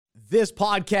This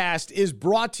podcast is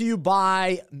brought to you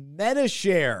by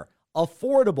Medi-Share,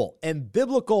 affordable and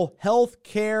biblical health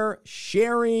care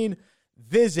sharing.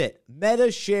 Visit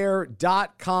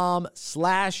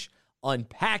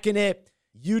Medishare.com/unpacking it.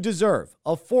 You deserve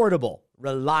affordable,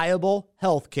 reliable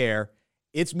health care.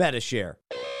 It's Medi-Share.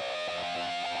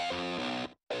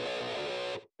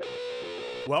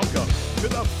 Welcome to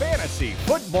the Fantasy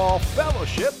Football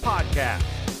Fellowship Podcast,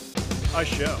 a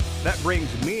show that brings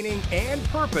meaning and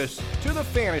purpose to the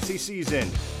fantasy season.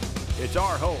 It's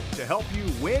our hope to help you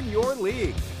win your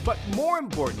league, but more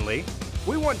importantly,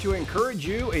 we want to encourage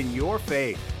you in your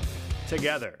faith.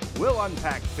 Together, we'll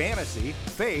unpack fantasy,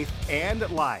 faith, and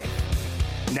life.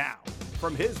 Now,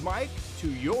 from his mic to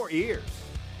your ears,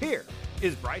 here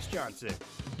is Bryce Johnson.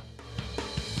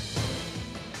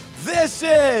 This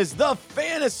is the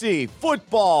Fantasy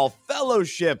Football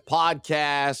Fellowship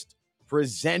Podcast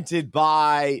presented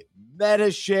by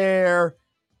Medi-Share.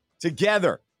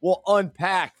 Together, we'll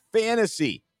unpack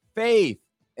fantasy, faith,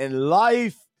 and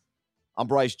life. I'm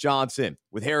Bryce Johnson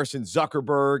with Harrison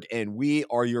Zuckerberg, and we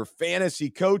are your fantasy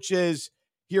coaches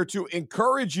here to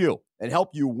encourage you and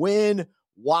help you win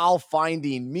while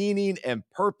finding meaning and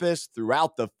purpose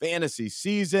throughout the fantasy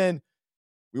season.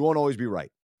 We won't always be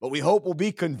right, but we hope we'll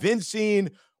be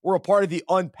convincing. We're a part of the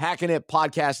Unpacking It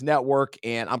Podcast Network,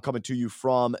 and I'm coming to you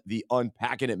from the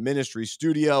Unpacking It Ministry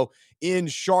studio in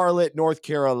Charlotte, North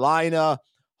Carolina,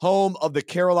 home of the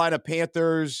Carolina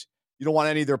Panthers. You don't want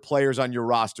any of their players on your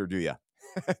roster, do you?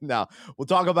 No, we'll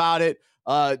talk about it.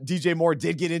 DJ Moore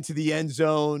did get into the end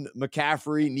zone.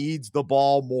 McCaffrey needs the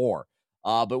ball more.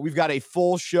 But we've got a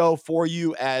full show for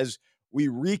you as we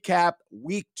recap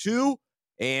week 2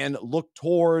 and look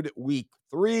toward week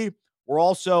 3. We're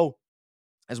also,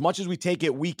 as much as we take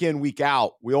it week in, week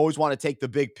out, we always want to take the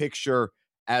big picture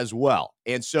as well.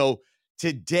 And so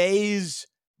today's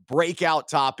breakout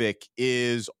topic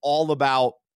is all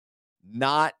about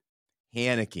not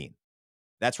panicking.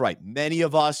 That's right. Many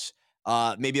of us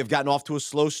maybe have gotten off to a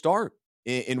slow start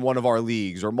in one of our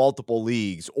leagues or multiple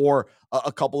leagues, or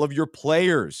a couple of your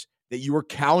players that you were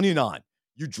counting on.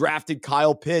 You drafted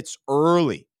Kyle Pitts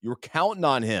early. You were counting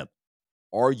on him.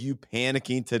 Are you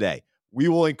panicking today? We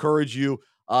will encourage you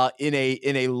in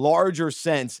a larger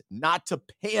sense not to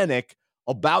panic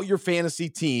about your fantasy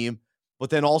team, but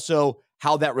then also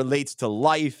how that relates to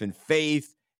life and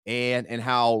faith, and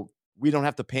how we don't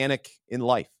have to panic in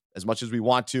life as much as we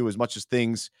want to, as much as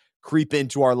things creep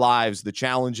into our lives, the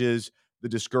challenges, the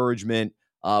discouragement.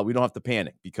 We don't have to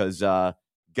panic because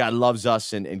God loves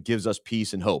us and gives us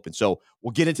peace and hope. And so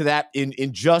we'll get into that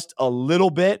in just a little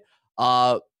bit.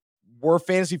 We're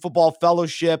Fantasy Football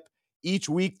Fellowship. Each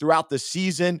week throughout the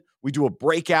season, we do a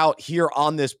breakout here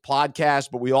on this podcast,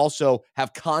 but we also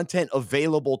have content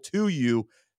available to you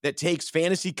that takes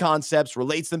fantasy concepts,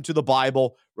 relates them to the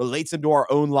Bible, relates them to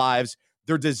our own lives.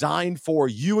 They're designed for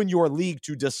you and your league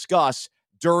to discuss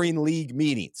during league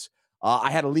meetings. I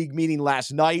had a league meeting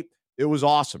last night. It was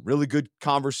awesome. Really good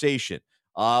conversation.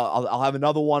 I'll have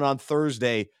another one on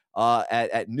Thursday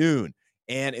at noon.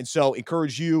 And so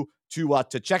encourage you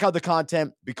to check out the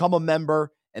content, become a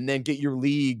member, and then get your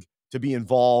league to be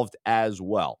involved as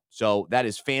well. So that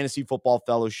is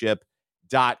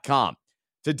fantasyfootballfellowship.com.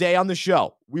 Today on the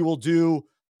show, we will do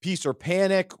Peace or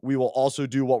Panic. We will also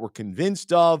do what we're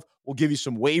convinced of. We'll give you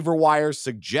some waiver wire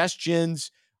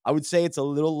suggestions. I would say it's a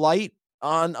little light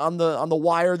on the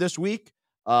wire this week,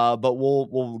 but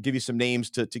we'll give you some names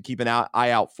to keep an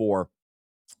eye out for.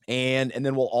 And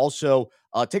then we'll also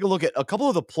take a look at a couple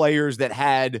of the players that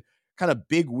had kind of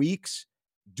big weeks.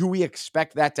 Do we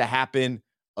expect that to happen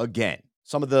again?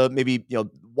 Some of the maybe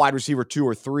wide receiver 2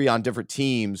 or 3 on different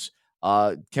teams.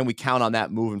 Can we count on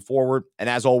that moving forward? And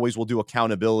as always, we'll do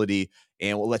accountability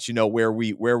and we'll let you know where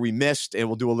we missed, and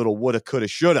we'll do a little woulda, coulda,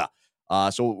 shoulda.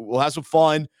 So we'll have some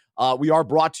fun. We are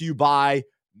brought to you by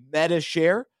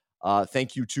Medi-Share.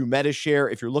 Thank you to Medi-Share.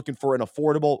 If you're looking for an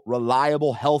affordable,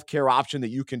 reliable healthcare option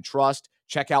that you can trust,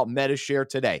 check out Medi-Share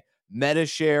today.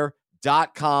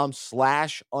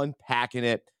 Medishare.com/unpacking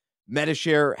it.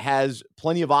 Medi-Share has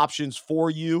plenty of options for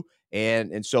you,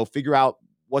 and so figure out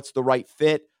what's the right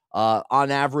fit.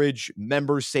 On average,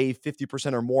 members save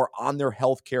 50% or more on their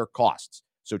healthcare costs.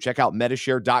 So check out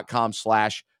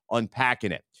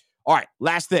Medishare.com/unpacking it. All right,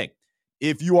 last thing.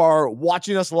 If you are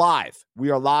watching us live,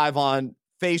 we are live on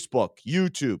Facebook,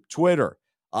 YouTube, Twitter.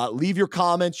 Leave your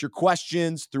comments, your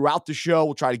questions throughout the show.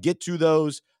 We'll try to get to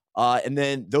those. And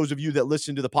then those of you that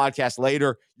listen to the podcast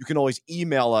later, you can always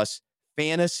email us,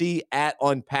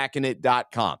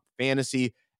 fantasy@unpackingit.com.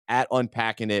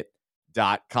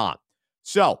 Fantasy@unpackingit.com.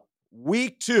 So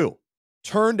week 2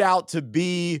 turned out to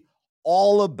be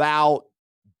all about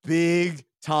big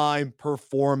time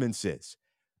performances.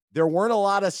 There weren't a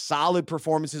lot of solid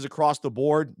performances across the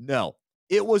board. No,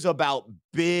 it was about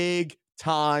big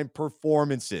time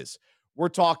performances. We're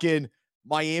talking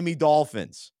Miami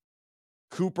Dolphins,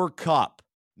 Cooper Kupp,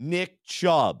 Nick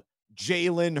Chubb,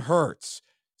 Jalen Hurts,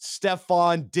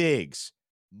 Stephon Diggs,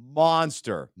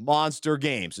 monster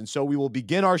games. And so we will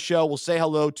begin our show. We'll say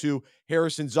hello to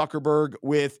Harrison Zuckerberg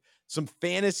with some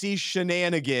fantasy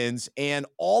shenanigans. And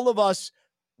all of us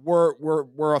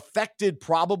were affected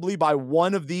probably by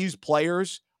one of these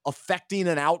players affecting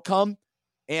an outcome.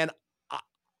 And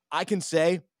I can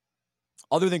say,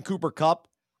 other than Cooper Kupp,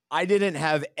 I didn't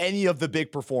have any of the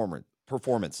big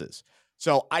performances.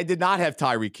 So I did not have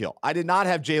Tyreek Hill. I did not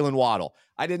have Jalen Waddle.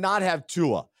 I did not have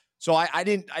Tua. So I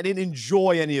didn't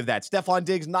enjoy any of that. Stephon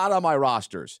Diggs not on my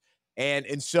rosters,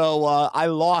 and so I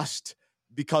lost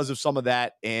because of some of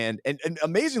that. And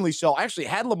amazingly so, I actually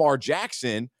had Lamar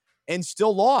Jackson and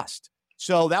still lost.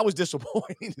 So that was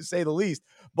disappointing to say the least.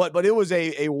 But it was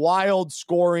a wild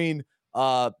scoring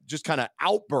just kind of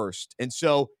outburst. And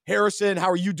so Harrison, how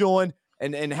are you doing?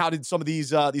 And how did some of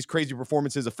these crazy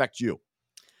performances affect you?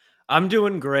 I'm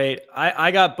doing great. I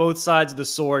got both sides of the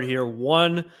sword here.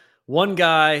 One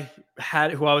guy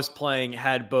who I was playing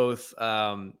had both.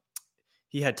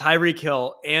 He had Tyreek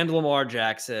Hill and Lamar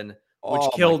Jackson, which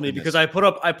killed me because I put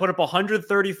up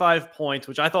 135 points,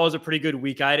 which I thought was a pretty good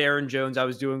week. I had Aaron Jones. I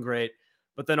was doing great.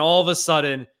 But then all of a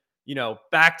sudden,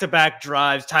 back-to-back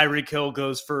drives, Tyreek Hill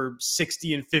goes for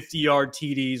 60 and 50-yard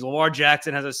TDs. Lamar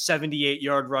Jackson has a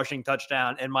 78-yard rushing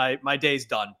touchdown, and my day's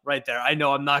done right there. I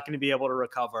know I'm not going to be able to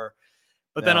recover.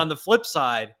 But then on the flip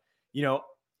side,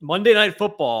 Monday Night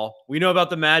Football, we know about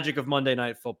the magic of Monday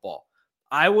Night Football.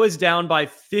 I was down by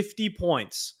 50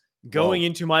 points going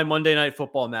into my Monday Night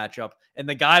Football matchup, and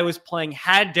the guy was playing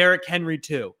had Derrick Henry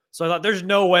too. So I thought, there's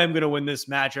no way I'm going to win this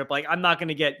matchup. Like, I'm not going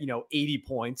to get, 80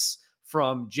 points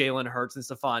from Jalen Hurts and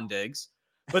Stephon Diggs.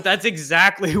 But that's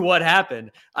exactly what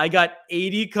happened. I got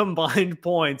 80 combined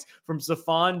points from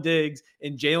Stephon Diggs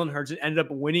and Jalen Hurts and ended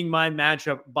up winning my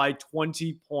matchup by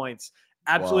 20 points.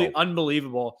 Absolutely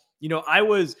unbelievable.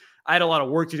 I had a lot of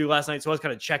work to do last night, so I was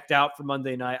kind of checked out for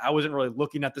Monday night. I wasn't really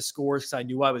looking at the scores because I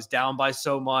knew I was down by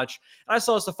so much. And I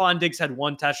saw Stephon Diggs had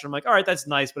one touchdown. I'm like, all right, that's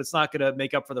nice, but it's not going to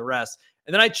make up for the rest.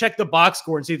 And then I checked the box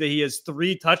score and see that he has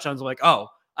 3 touchdowns. I'm like, oh,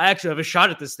 I actually have a shot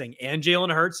at this thing. And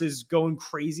Jalen Hurts is going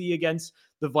crazy against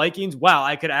the Vikings. Wow,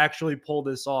 I could actually pull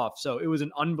this off. So it was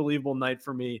an unbelievable night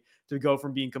for me to go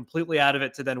from being completely out of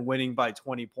it to then winning by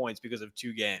 20 points because of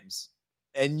 2 games.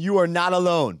 And you are not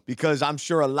alone, because I'm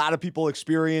sure a lot of people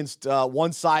experienced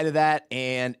one side of that.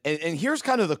 And here's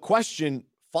kind of the question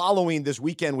following this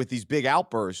weekend with these big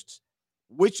outbursts.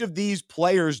 Which of these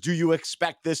players do you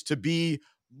expect this to be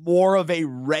more of a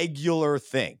regular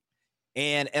thing?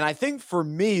 And I think for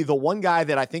me, the one guy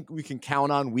that I think we can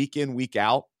count on week in, week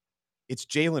out, it's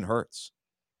Jalen Hurts,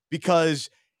 because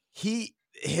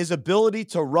his ability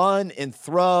to run and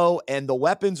throw and the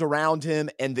weapons around him,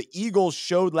 and the Eagles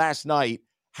showed last night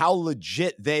how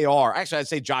legit they are. Actually, I'd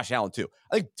say Josh Allen too.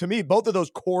 I think, to me, both of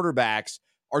those quarterbacks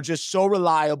are just so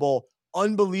reliable,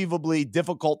 unbelievably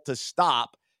difficult to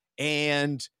stop.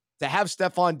 And to have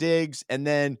Stephon Diggs, and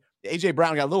then A.J.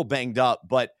 Brown got a little banged up,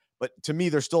 but to me,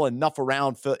 there's still enough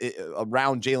around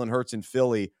Jalen Hurts in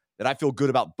Philly that I feel good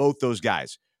about both those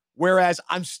guys. Whereas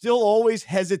I'm still always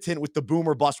hesitant with the boom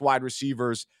or bust wide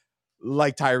receivers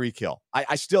like Tyreek Hill.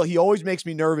 He always makes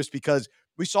me nervous, because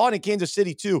we saw it in Kansas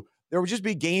City too. There would just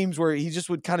be games where he just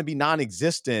would kind of be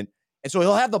non-existent. And so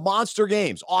he'll have the monster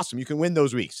games. Awesome. You can win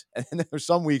those weeks. And then there's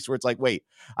some weeks where it's like, wait,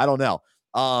 I don't know.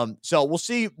 So we'll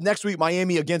see next week.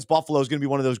 Miami against Buffalo is going to be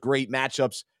one of those great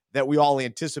matchups that we all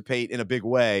anticipate in a big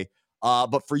way.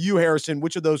 But for you, Harrison,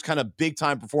 which of those kind of big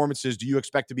time performances do you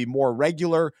expect to be more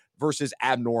regular versus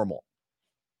abnormal?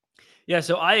 Yeah,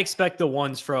 so I expect the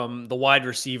ones from the wide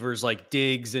receivers like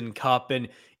Diggs and Kupp, and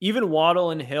even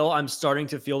Waddle and Hill. I'm starting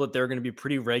to feel that they're going to be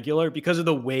pretty regular because of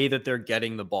the way that they're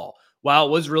getting the ball. While it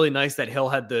was really nice that Hill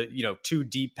had the 2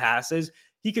 deep passes,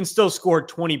 he can still score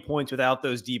 20 points without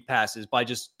those deep passes by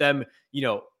just them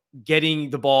getting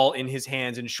the ball in his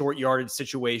hands in short yardage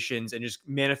situations and just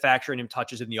manufacturing him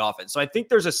touches in the offense. So I think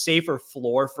there's a safer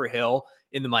floor for Hill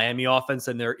in the Miami offense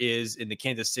than there is in the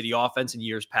Kansas City offense in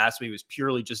years past, when he was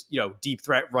purely just, deep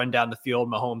threat, run down the field,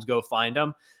 Mahomes go find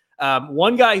him.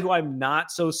 One guy who I'm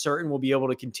not so certain will be able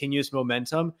to continue this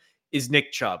momentum is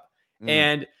Nick Chubb.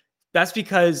 And that's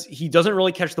because he doesn't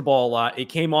really catch the ball a lot. It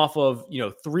came off of,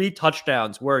 3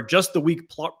 touchdowns, where just the week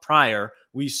prior,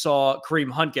 we saw Kareem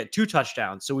Hunt get 2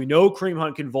 touchdowns. So we know Kareem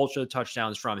Hunt can vulture the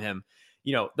touchdowns from him.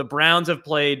 The Browns have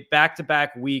played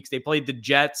back-to-back weeks. They played the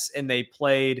Jets and they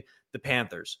played the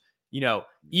Panthers.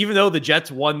 Even though the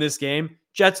Jets won this game,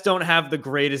 Jets don't have the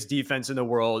greatest defense in the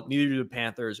world. Neither do the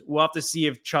Panthers. We'll have to see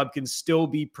if Chubb can still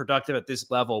be productive at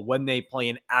this level when they play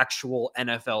an actual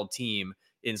NFL team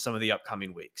in some of the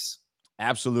upcoming weeks.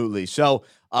 Absolutely. So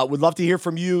would love to hear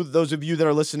from you, those of you that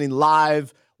are listening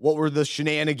live. What were the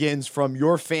shenanigans from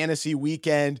your fantasy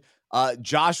weekend?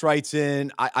 Josh writes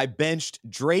in, I benched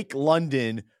Drake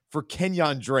London for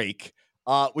Kenyon Drake,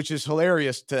 which is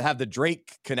hilarious to have the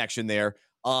Drake connection there.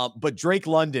 But Drake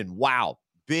London, wow,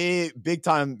 big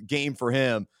time game for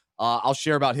him. I'll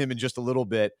share about him in just a little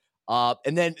bit.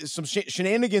 And then some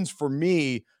shenanigans for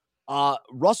me.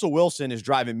 Russell Wilson is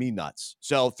driving me nuts.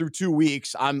 So through 2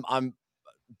 weeks, I'm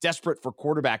desperate for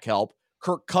quarterback help.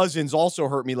 Kirk Cousins also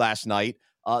hurt me last night.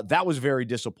 That was very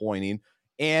disappointing.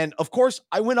 And of course,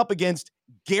 I went up against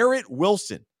Garrett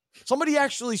Wilson. Somebody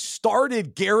actually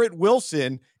started Garrett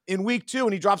Wilson in week 2,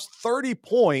 and he drops 30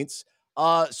 points.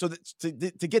 So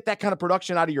that to get that kind of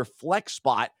production out of your flex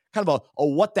spot, kind of a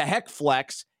what the heck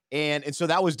flex. And so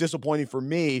that was disappointing for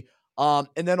me. And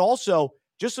then also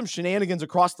just some shenanigans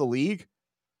across the league.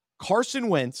 Carson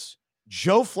Wentz,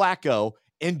 Joe Flacco,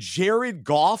 and Jared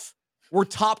Goff were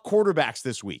top quarterbacks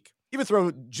this week. Even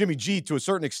throw Jimmy G to a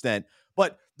certain extent.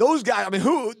 But those guys,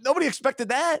 nobody expected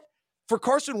that. For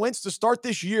Carson Wentz to start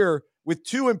this year with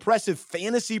 2 impressive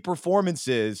fantasy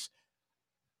performances.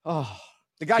 Oh,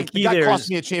 the guy cost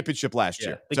me a championship last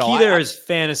year. The key there is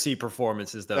fantasy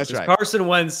performances, though. That's right. Carson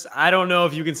Wentz, I don't know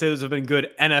if you can say those have been good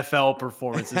NFL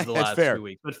performances the last 2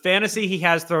 weeks. But fantasy, he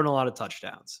has thrown a lot of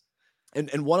touchdowns.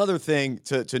 And one other thing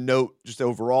to note just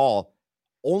overall,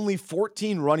 only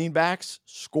 14 running backs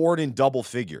scored in double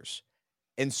figures.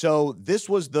 And so this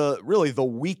was really the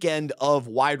weekend of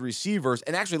wide receivers.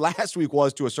 And actually last week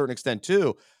was to a certain extent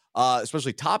too,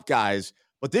 especially top guys.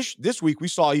 But this week we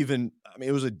saw even,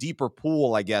 it was a deeper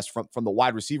pool, I guess, from the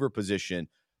wide receiver position.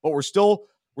 But we're still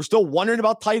wondering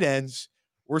about tight ends.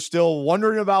 We're still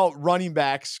wondering about running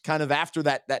backs kind of after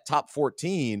that top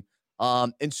 14.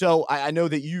 And so I know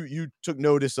that you took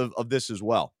notice of this as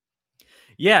well.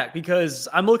 Yeah, because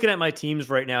I'm looking at my teams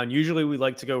right now, and usually we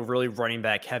like to go really running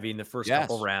back heavy in the first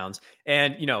couple rounds.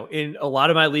 And, in a lot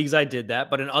of my leagues, I did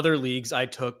that. But in other leagues, I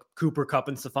took Cooper Kupp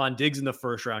and Stephon Diggs in the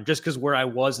first round, just because where I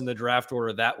was in the draft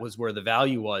order, that was where the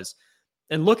value was.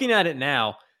 And looking at it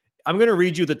now, I'm going to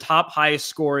read you the top highest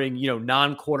scoring,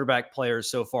 non-quarterback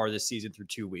players so far this season through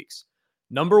 2 weeks.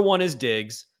 Number 1 is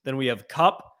Diggs. Then we have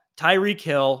Kupp, Tyreek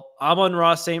Hill,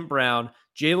 Amon-Ra St. Brown,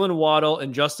 Jalen Waddle,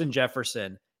 and Justin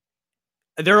Jefferson.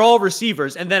 They're all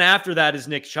receivers. And then after that is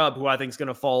Nick Chubb, who I think is going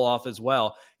to fall off as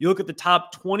well. You look at the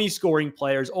top 20 scoring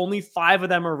players, only 5 of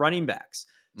them are running backs.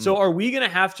 So are we going to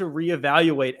have to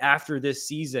reevaluate after this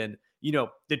season,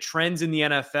 the trends in the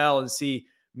NFL and see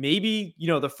maybe,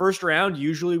 the first round,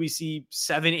 usually we see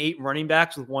 7-8 running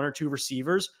backs with 1 or 2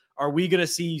 receivers. Are we going to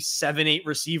see 7-8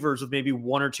 receivers with maybe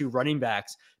 1 or 2 running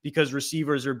backs because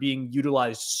receivers are being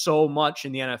utilized so much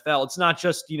in the NFL? It's not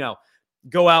just,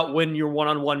 go out, win your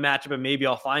one-on-one matchup, and maybe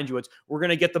I'll find you. It's we're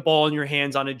going to get the ball in your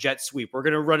hands on a jet sweep. We're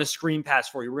going to run a screen pass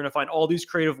for you. We're going to find all these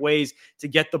creative ways to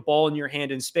get the ball in your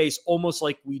hand in space, almost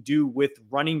like we do with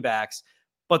running backs,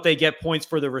 but they get points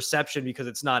for the reception because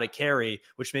it's not a carry,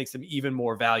 which makes them even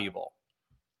more valuable.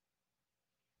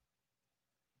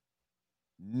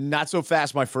 Not so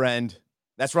fast, my friend.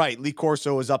 That's right. Lee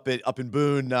Corso is up in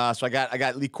Boone, so I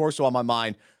got Lee Corso on my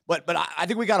mind. But I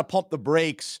think we got to pump the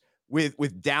brakes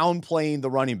with downplaying the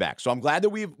running back. So I'm glad that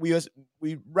we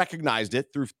recognized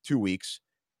it through 2 weeks,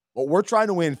 but we're trying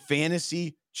to win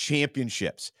fantasy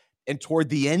championships. And toward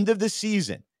the end of the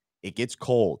season, it gets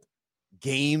cold.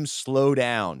 Games slow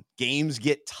down. Games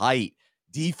get tight.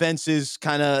 Defenses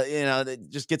kind of, it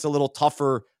just gets a little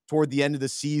tougher toward the end of the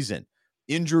season.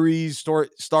 Injuries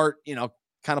start, kind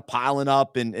of piling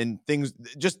up and things,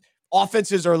 just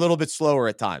offenses are a little bit slower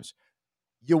at times.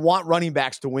 You want running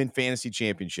backs to win fantasy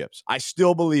championships. I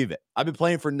still believe it. I've been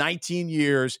playing for 19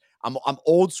 years. I'm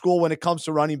old school when it comes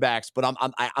to running backs, but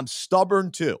I'm stubborn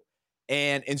too.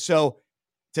 And so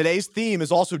today's theme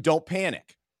is also don't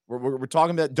panic. We're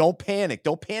talking about don't panic.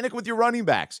 Don't panic with your running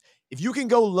backs. If you can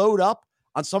go load up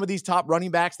on some of these top running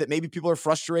backs that maybe people are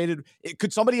frustrated,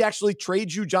 could somebody actually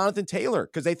trade you Jonathan Taylor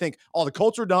because they think, oh, the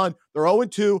Colts are done. They're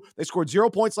 0-2. They scored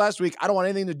 0 points last week. I don't want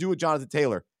anything to do with Jonathan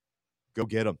Taylor. Go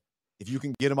get him. If you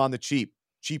can get him on the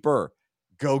cheaper,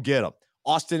 go get him.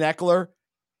 Austin Eckler,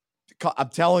 I'm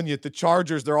telling you, the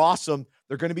Chargers, they're awesome.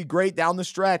 They're going to be great down the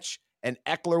stretch, and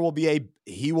Eckler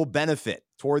he will benefit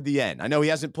toward the end. I know he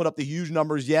hasn't put up the huge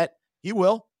numbers yet. He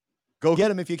will. Go get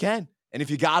him if you can. And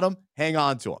if you got him, hang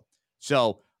on to him.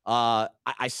 So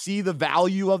I see the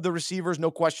value of the receivers, no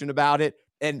question about it.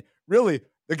 And really,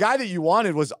 The guy that you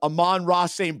wanted was Amon-Ra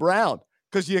St. Brown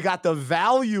because you got the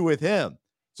value with him.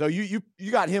 So you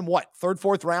got him, what, third,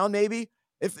 fourth round maybe,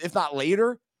 if not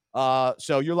later.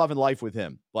 So you're loving life with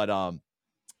him. But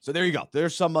so there you go.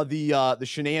 There's some of the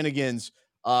shenanigans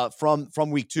from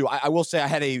week 2. I will say I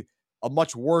had a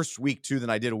much worse week 2 than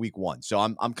I did a week 1. So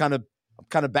I'm kind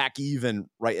of back even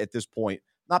right at this point.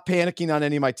 Not panicking on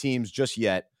any of my teams just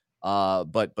yet.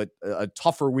 But a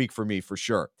tougher week for me for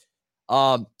sure.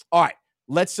 All right,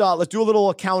 let's do a little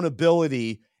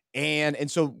accountability. And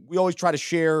so we always try to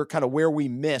share kind of where we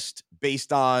missed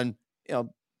based on,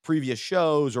 previous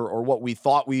shows or what we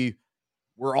thought we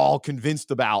were all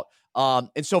convinced about.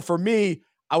 And so for me,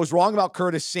 I was wrong about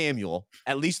Curtis Samuel,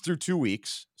 at least through 2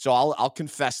 weeks. So I'll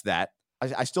confess that.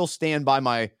 I still stand by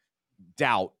my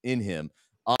doubt in him.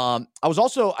 I was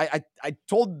also, I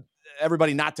told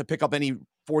everybody not to pick up any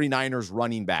 49ers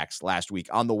running backs last week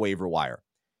on the waiver wire.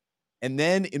 And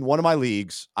then in one of my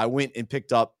leagues, I went and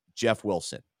picked up Jeff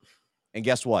Wilson. And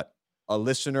guess what? A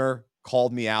listener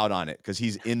called me out on it because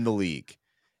he's in the league.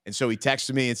 And so he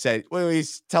texted me and said, well,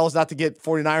 tell us not to get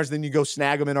 49ers, then you go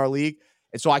snag them in our league.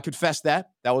 And so I confessed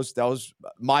that. That was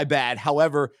my bad.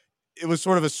 However, it was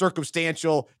sort of a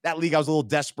circumstantial, that league I was a little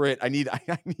desperate. I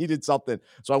needed something.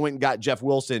 So I went and got Jeff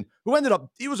Wilson, who ended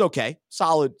up, he was okay.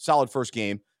 Solid first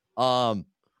game.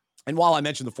 And while I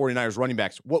mentioned the 49ers running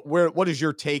backs, what is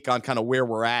your take on kind of where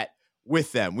we're at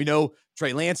with them? We know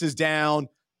Trey Lance is down.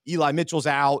 Eli Mitchell's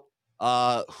out.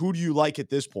 Who do you like at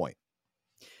this point?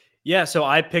 Yeah, so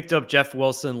I picked up Jeff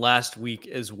Wilson last week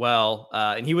as well,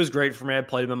 and he was great for me. I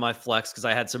played him in my flex because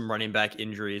I had some running back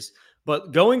injuries.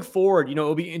 But going forward,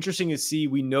 it'll be interesting to see.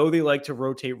 We know they like to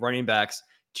rotate running backs.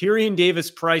 Tyrion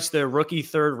Davis-Price, their rookie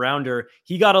third rounder,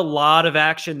 he got a lot of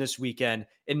action this weekend.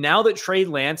 And now that Trey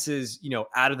Lance is,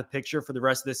 out of the picture for the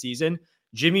rest of the season,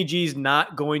 Jimmy G's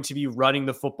not going to be running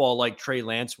the football like Trey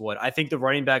Lance would. I think the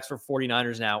running backs for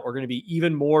 49ers now are going to be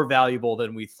even more valuable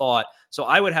than we thought. So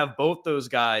I would have both those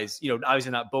guys,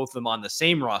 obviously not both of them on the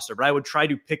same roster, but I would try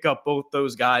to pick up both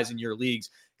those guys in your leagues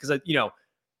because,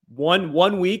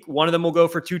 one week, one of them will go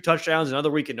for 2 touchdowns. Another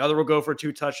week, another will go for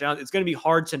 2 touchdowns. It's going to be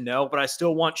hard to know, but I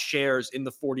still want shares in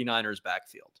the 49ers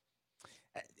backfield.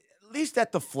 At least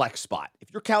at the flex spot.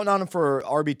 If you're counting on them for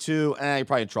RB2, you're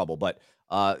probably in trouble. But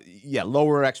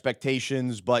lower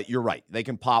expectations, but you're right. They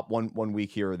can pop one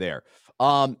week here or there.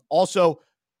 Also,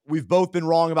 we've both been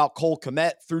wrong about Cole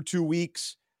Kmet through 2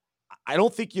 weeks. I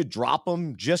don't think you drop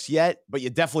him just yet, but you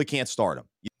definitely can't start him.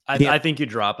 I think you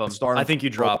drop him. I think you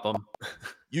drop him.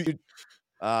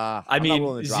 I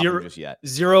mean,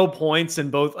 0 points in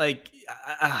both.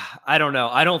 I don't know.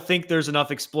 I don't think there's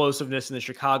enough explosiveness in the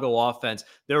Chicago offense.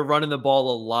 They're running the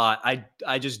ball a lot.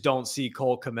 I just don't see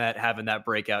Cole Kmet having that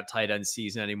breakout tight end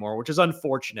season anymore, which is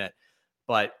unfortunate.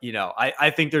 But,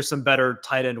 I think there's some better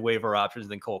tight end waiver options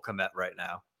than Cole Kmet right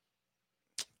now.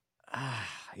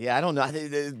 Yeah, I don't know.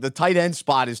 The tight end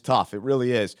spot is tough. It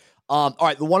really is. All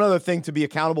right, the one other thing to be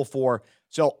accountable for.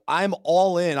 So I'm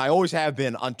all in. I always have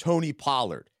been on Tony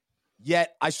Pollard.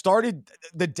 Yet I started,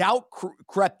 the doubt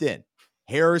crept in.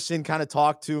 Harrison kind of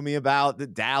talked to me about the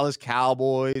Dallas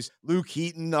Cowboys. Luke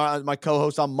Heaton, my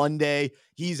co-host on Monday,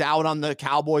 he's out on the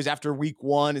Cowboys after week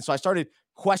 1. And so I started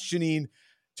questioning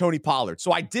Tony Pollard.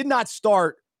 So I did not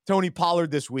start Tony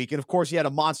Pollard this week. And of course, he had a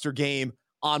monster game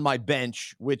on my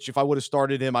bench, which if I would have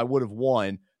started him, I would have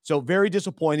won. So very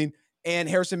disappointing. And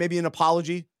Harrison, maybe an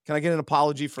apology. Can I get an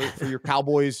apology for your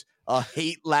Cowboys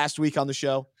hate last week on the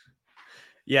show?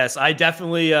 Yes, I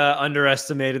definitely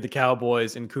underestimated the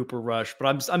Cowboys and Cooper Rush,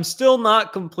 but I'm still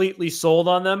not completely sold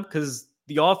on them because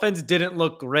the offense didn't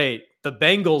look great. The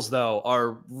Bengals, though,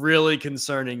 are really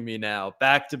concerning me now.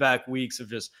 Back-to-back weeks of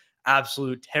just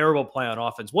absolute terrible play on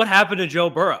offense. What happened to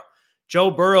Joe Burrow? Joe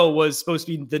Burrow was supposed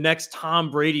to be the next Tom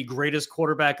Brady, greatest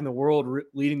quarterback in the world,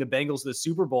 leading the Bengals to the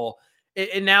Super Bowl.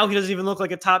 And now he doesn't even look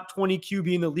like a top 20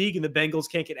 QB in the league, and the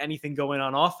Bengals can't get anything going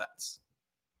on offense.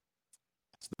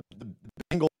 The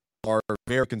Bengals are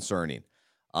very concerning.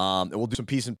 And we'll do some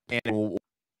piece and pan.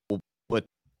 We'll put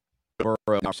Burrow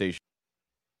conversation.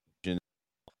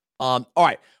 All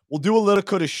right. We'll do a little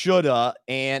coulda, shoulda,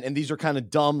 and these are kind of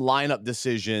dumb lineup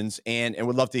decisions, and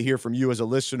would love to hear from you as a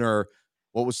listener.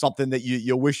 What was something that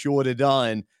you wish you would have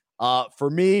done? For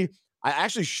me, I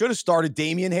actually should have started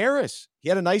Damian Harris. He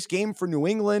had a nice game for New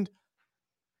England,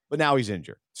 but now he's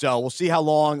injured. So we'll see how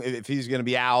long, if he's going to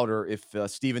be out or if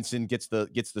Stevenson gets the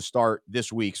start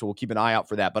this week. So we'll keep an eye out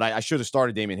for that. But I should have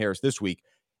started Damian Harris this week.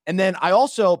 And then I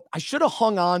should have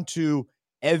hung on to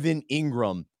Evan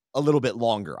Ingram a little bit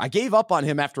longer. I gave up on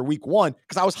him after week 1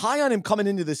 because I was high on him coming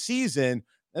into the season.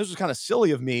 This was kind of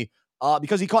silly of me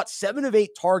because he caught 7 of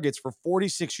 8 targets for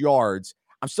 46 yards.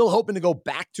 I'm still hoping to go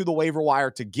back to the waiver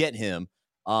wire to get him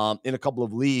in a couple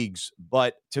of leagues.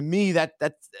 But to me,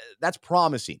 that's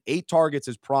promising. 8 targets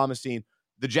is promising.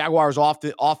 The Jaguars'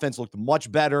 offense looked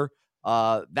much better.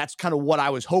 That's kind of what I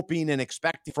was hoping and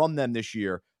expecting from them this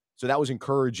year. So that was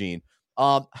encouraging.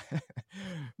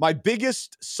 My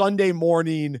biggest Sunday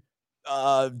morning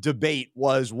debate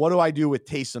was, what do I do with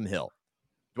Taysom Hill?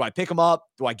 Do I pick him up?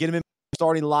 Do I get him in the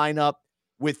starting lineup?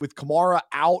 With Kamara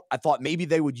out, I thought maybe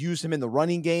they would use him in the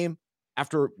running game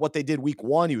after what they did week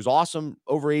 1. He was awesome,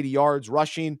 over 80 yards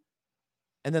rushing,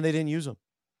 and then they didn't use him.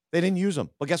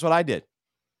 But guess what I did?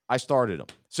 I started him.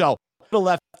 So I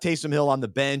left Taysom Hill on the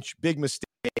bench. Big mistake,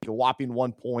 a whopping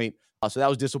 1 point. So that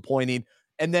was disappointing.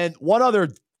 And then one other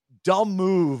dumb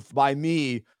move by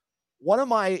me.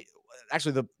 My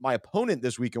opponent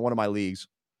this week in one of my leagues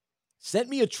sent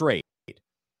me a trade.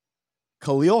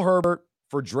 Khalil Herbert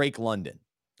for Drake London.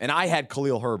 And I had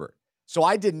Khalil Herbert. So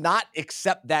I did not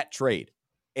accept that trade.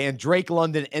 And Drake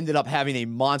London ended up having a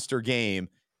monster game.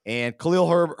 And Khalil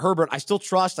Herbert, I still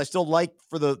trust. I still like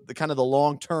for the kind of the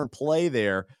long-term play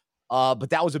there.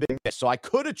 But that was a big miss. So I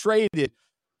could have traded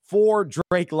for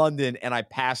Drake London, and I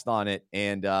passed on it.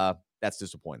 And that's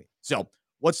disappointing. So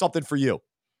what's something for you?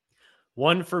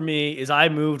 One for me is I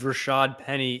moved Rashad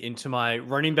Penny into my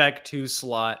running back 2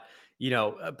 slot.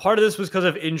 Part of this was because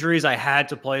of injuries. I had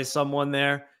to play someone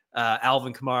there.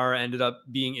 Alvin Kamara ended up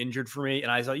being injured for me.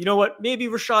 And I thought, you know what? Maybe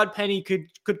Rashad Penny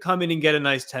could come in and get a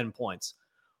nice 10 points.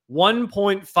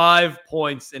 1.5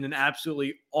 points in an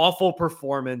absolutely awful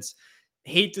performance.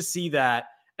 Hate to see that.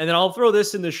 And then I'll throw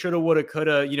this in the shoulda, woulda,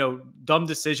 coulda, dumb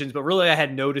decisions. But really, I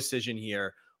had no decision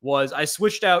here. I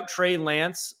switched out Trey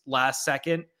Lance last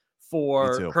second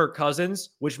for Kirk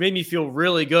Cousins, which made me feel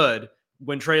really good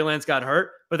when Trey Lance got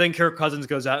hurt, but then Kirk Cousins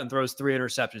goes out and throws 3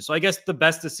 interceptions. So I guess the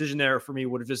best decision there for me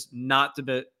would have just not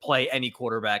to play any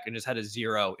quarterback and just had a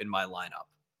 0 in my lineup.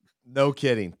 No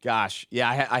kidding. Gosh.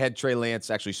 Yeah, I had Trey Lance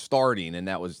actually starting, and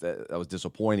that was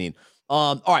disappointing.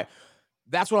 All right.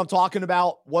 That's what I'm talking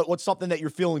about. What's something that you're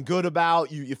feeling good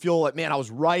about? You feel like, man, I was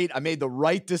right. I made the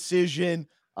right decision.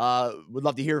 Would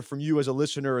love to hear from you as a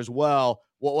listener as well.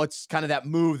 What's kind of that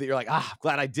move that you're like, I'm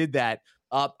glad I did that.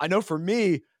 I know for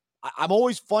me, I'm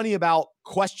always funny about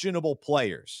questionable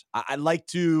players. I like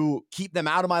to keep them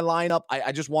out of my lineup.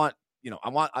 I just want,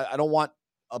 I don't want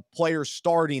a player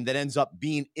starting that ends up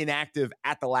being inactive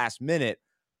at the last minute.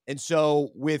 And so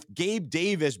with Gabe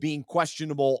Davis being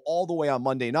questionable all the way on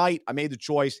Monday night, I made the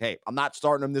choice. Hey, I'm not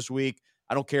starting him this week.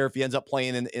 I don't care if he ends up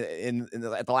playing at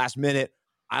the last minute.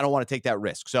 I don't want to take that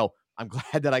risk. So I'm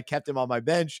glad that I kept him on my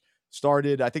bench,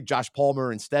 started, I think, Josh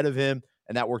Palmer instead of him,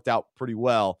 and that worked out pretty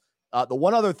well. The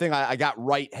one other thing I got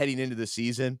right heading into the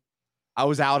season, I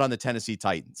was out on the Tennessee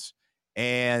Titans,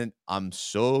 and I'm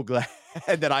so glad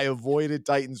that I avoided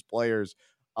Titans players.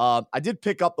 I did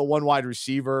pick up the one wide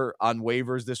receiver on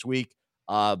waivers this week,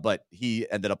 but he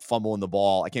ended up fumbling the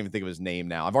ball. I can't even think of his name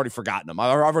now. I've already forgotten him.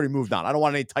 I've already moved on. I don't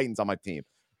want any Titans on my team.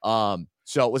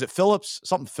 So was it Phillips?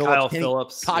 Kyle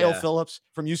Phillips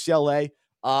from UCLA.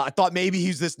 I thought maybe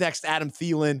he's this next Adam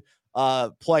Thielen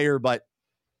player, but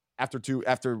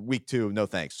after week 2, no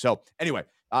thanks. So anyway,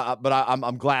 but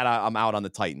I'm glad I'm out on the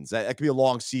Titans. That could be a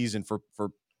long season for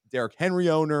Derrick Henry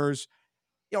owners.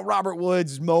 Robert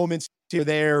Woods moments here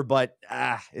there, but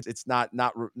it's not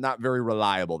very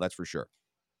reliable. That's for sure.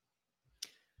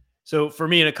 So for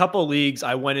me, in a couple of leagues,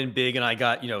 I went in big and I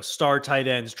got star tight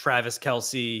ends, Travis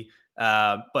Kelce.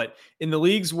 But in the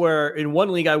leagues in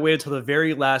one league, I waited till the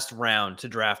very last round to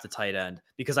draft a tight end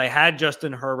because I had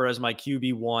Justin Herbert as my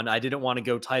QB1. I didn't want to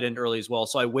go tight end early as well.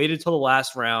 So I waited till the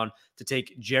last round to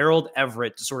take Gerald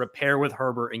Everett to sort of pair with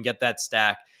Herbert and get that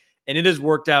stack. And it has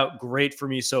worked out great for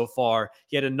me so far.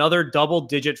 He had another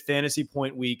double-digit fantasy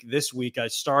point week this week. I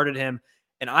started him,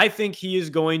 and I think he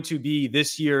is going to be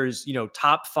this year's,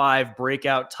 top 5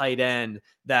 breakout tight end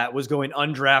that was going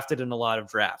undrafted in a lot of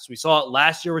drafts. We saw it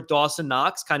last year with Dawson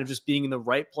Knox, kind of just being in the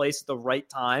right place at the right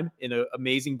time in an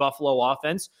amazing Buffalo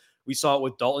offense. We saw it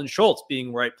with Dalton Schultz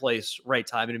being right place, right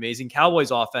time in amazing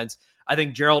Cowboys offense. I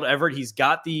think Gerald Everett, he's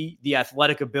got the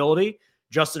athletic ability.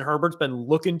 Justin Herbert's been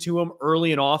looking to him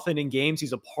early and often in games.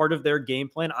 He's a part of their game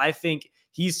plan. I think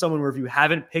he's someone where if you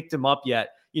haven't picked him up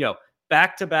yet,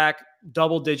 back-to-back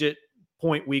double-digit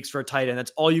point weeks for a tight end,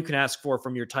 that's all you can ask for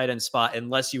from your tight end spot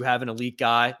unless you have an elite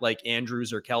guy like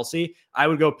Andrews or Kelce. I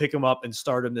would go pick him up and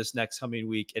start him this next coming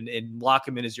week and lock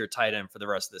him in as your tight end for the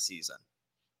rest of the season.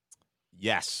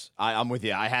 Yes, I'm with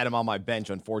you. I had him on my bench,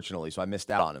 unfortunately, so I missed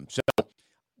out on him. So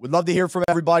we'd love to hear from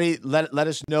everybody. Let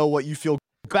us know what you feel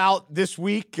about this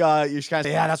week. You just kind of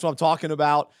say, yeah, that's what I'm talking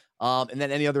about. And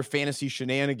then any other fantasy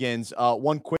shenanigans.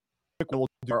 One quick one.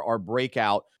 our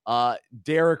breakout.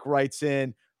 Derek writes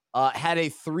in, had a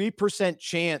 3%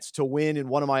 chance to win in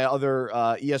one of my other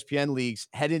ESPN leagues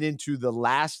headed into the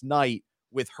last night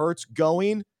with Hurts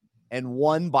going and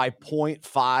won by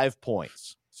 0.5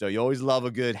 points. So you always love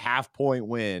a good half-point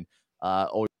win.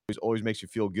 Always makes you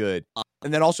feel good.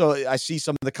 And then also I see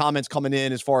some of the comments coming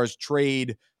in as far as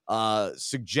trade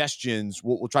suggestions.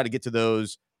 We'll try to get to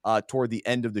those toward the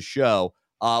end of the show.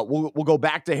 We'll go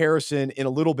back to Harrison in a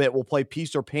little bit. We'll play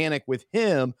Peace or Panic with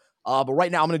him. But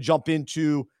right now I'm going to jump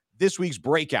into this week's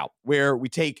breakout, where we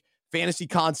take fantasy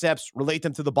concepts, relate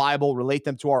them to the Bible, relate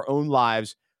them to our own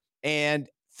lives. And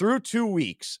through 2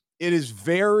 weeks, it is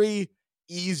very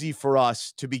easy for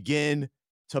us to begin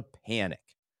to panic.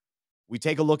 We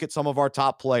take a look at some of our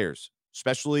top players,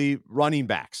 especially running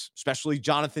backs, especially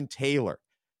Jonathan Taylor.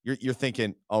 You're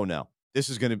thinking, oh no, this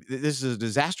is a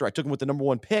disaster. I took him with the number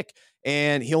 1 pick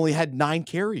and he only had 9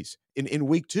 carries in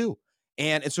week 2.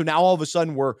 And so now all of a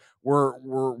sudden we're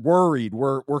worried,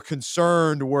 we're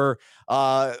concerned, we're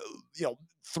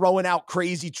throwing out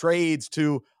crazy trades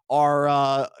to our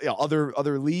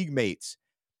other league mates.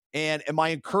 And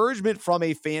my encouragement from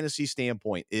a fantasy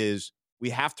standpoint is we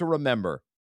have to remember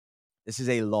this is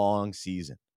a long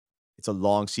season. It's a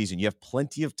long season. You have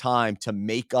plenty of time to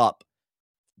make up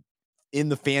in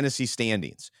the fantasy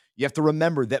standings. You have to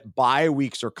remember that bye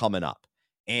weeks are coming up.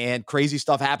 And crazy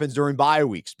stuff happens during bye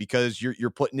weeks because you're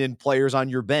putting in players on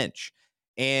your bench.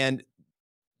 And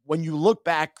when you look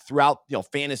back throughout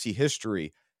fantasy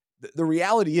history, the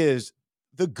reality is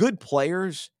the good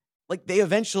players, like, they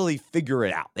eventually figure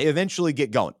it out. They eventually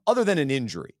get going, other than an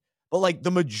injury. But like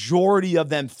the majority of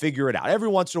them figure it out. Every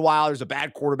once in a while, there's a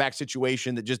bad quarterback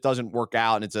situation that just doesn't work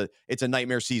out, and it's a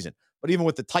nightmare season. But even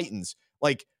with the Titans,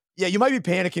 like, yeah, you might be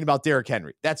panicking about Derrick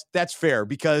Henry. That's fair,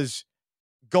 because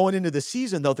going into the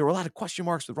season, though, there were a lot of question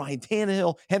marks with Ryan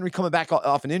Tannehill, Henry coming back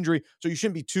off an injury, so you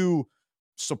shouldn't be too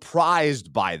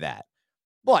surprised by that.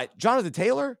 But Jonathan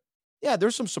Taylor, yeah,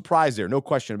 there's some surprise there, no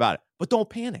question about it. But don't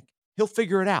panic. He'll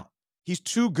figure it out. He's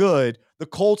too good. The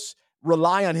Colts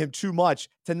rely on him too much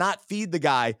to not feed the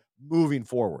guy moving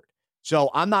forward.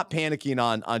 So I'm not panicking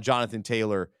on Jonathan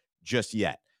Taylor just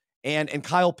yet. And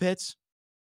Kyle Pitts,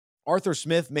 Arthur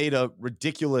Smith made a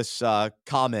ridiculous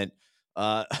comment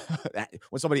when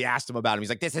somebody asked him about him. He's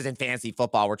like, this isn't fantasy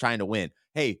football. We're trying to win.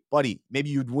 Hey, buddy,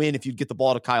 maybe you'd win if you'd get the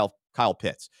ball to Kyle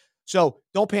Pitts. So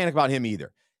don't panic about him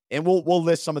either. And we'll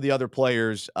list some of the other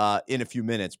players in a few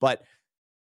minutes. But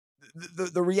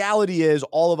the reality is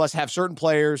all of us have certain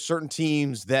players, certain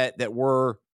teams that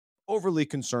we're overly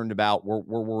concerned about, we're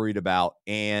worried about.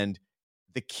 And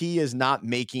the key is not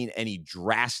making any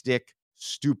drastic,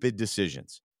 stupid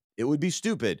decisions. It would be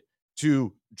stupid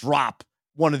to drop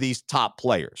one of these top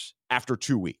players after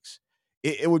 2 weeks.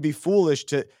 It would be foolish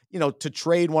to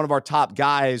trade one of our top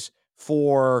guys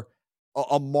for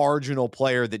a marginal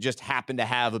player that just happened to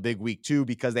have a big week 2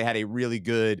 because they had a really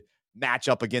good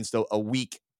matchup against a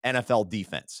weak NFL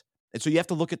defense. And so you have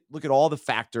to look at all the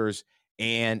factors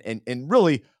and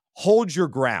really hold your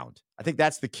ground. I think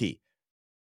that's the key.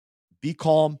 Be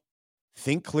calm,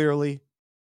 think clearly,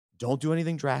 don't do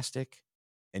anything drastic,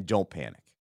 and don't panic.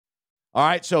 All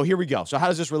right, so here we go. So how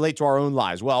does this relate to our own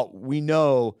lives? Well, we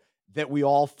know that we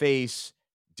all face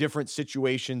different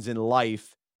situations in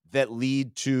life that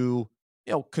lead to,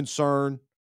 concern,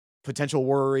 potential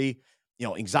worry,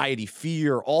 anxiety,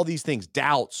 fear, all these things,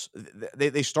 doubts.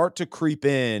 They start to creep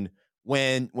in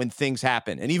when things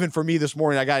happen. And even for me this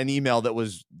morning, I got an email that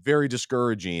was very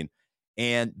discouraging,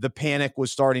 and the panic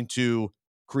was starting to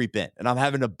creep in, and I'm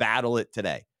having to battle it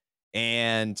today.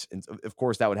 And of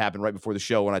course, that would happen right before the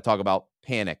show when I talk about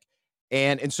panic.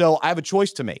 And so I have a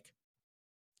choice to make.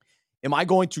 Am I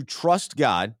going to trust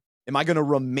God? Am I going to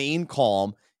remain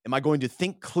calm? Am I going to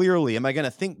think clearly? Am I going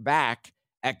to think back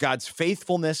at God's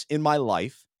faithfulness in my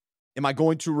life? Am I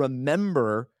going to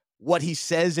remember what he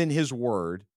says in his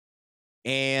word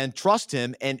and trust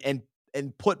him and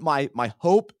put my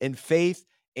hope and faith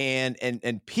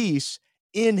and peace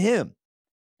in him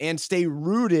and stay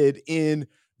rooted in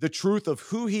the truth of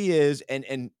who he is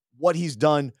and what he's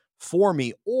done for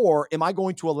me? Or am I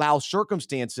going to allow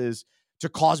circumstances to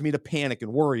cause me to panic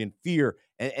and worry and fear?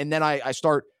 And then I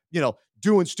start,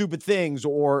 doing stupid things,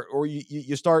 or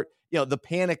you start, the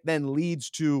panic then leads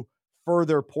to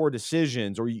further poor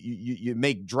decisions, or you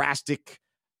make drastic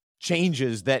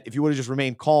changes that if you would have just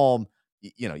remained calm,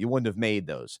 you wouldn't have made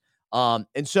those.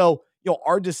 And so,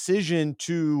 our decision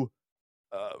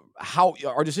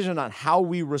on how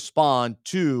we respond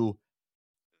to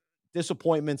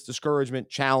disappointments, discouragement,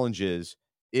 challenges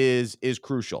is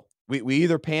crucial. We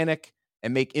either panic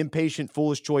and make impatient,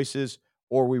 foolish choices,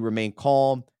 or we remain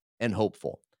calm and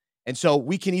hopeful. And so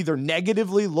we can either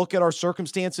negatively look at our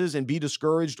circumstances and be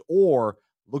discouraged, or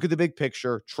look at the big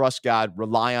picture, trust God,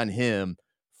 rely on him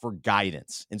for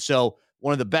guidance. And so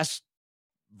one of the best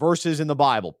verses in the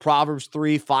Bible, Proverbs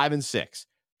 3, 5, and 6.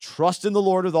 Trust in the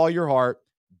Lord with all your heart.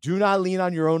 Do not lean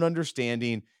on your own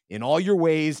understanding. In all your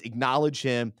ways, acknowledge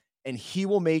him, and he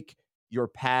will make your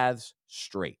paths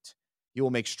straight. He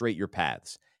will make straight your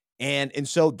paths. And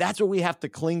so that's what we have to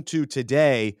cling to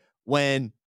today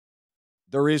when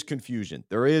there is confusion.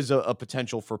 There is a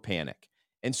potential for panic.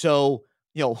 And so,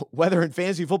 whether in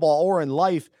fantasy football or in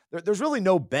life, there's really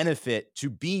no benefit to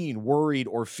being worried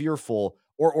or fearful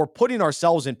or putting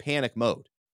ourselves in panic mode.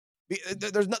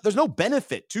 There's no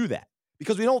benefit to that,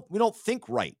 because we don't think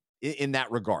right in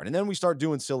that regard. And then we start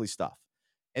doing silly stuff.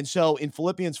 And so in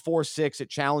Philippians 4:6, it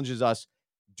challenges us,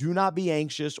 do not be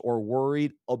anxious or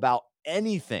worried about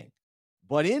anything,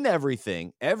 but in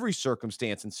everything, every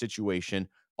circumstance and situation,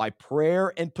 by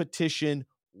prayer and petition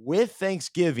with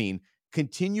thanksgiving,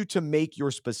 continue to make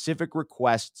your specific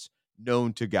requests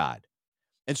known to God.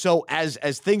 And so as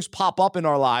things pop up in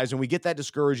our lives and we get that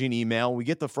discouraging email, we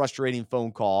get the frustrating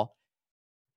phone call,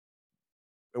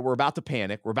 we're about to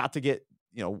panic, we're about to get,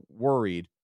 worried,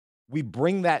 we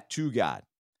bring that to God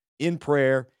in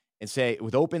prayer and say,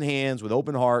 with open hands, with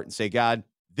open heart, and say, God,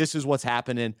 this is what's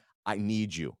happening. I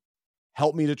need you.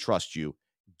 Help me to trust you.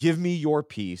 Give me your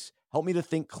peace. Help me to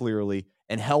think clearly,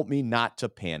 and help me not to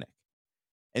panic.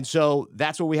 And so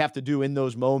that's what we have to do in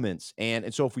those moments.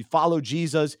 And so if we follow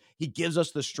Jesus, he gives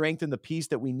us the strength and the peace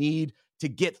that we need to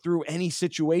get through any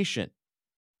situation.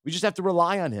 We just have to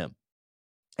rely on him.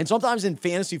 And sometimes in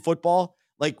fantasy football,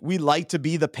 we like to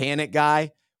be the panic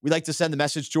guy. We like to send the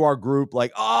message to our group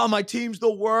like, oh, my team's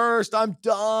the worst, I'm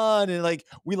done. And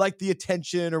we like the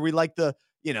attention, or we like the,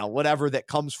 whatever that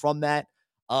comes from that.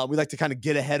 We like to kind of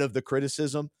get ahead of the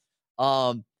criticism.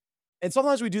 And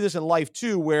sometimes we do this in life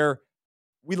too, where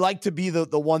we like to be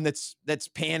the one that's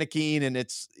panicking, and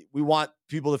we want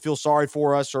people to feel sorry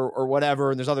for us or whatever.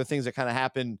 And there's other things that kind of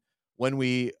happen when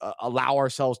we allow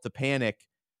ourselves to panic,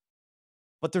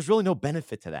 but there's really no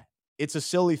benefit to that. It's a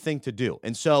silly thing to do.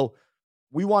 And so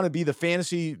we want to be the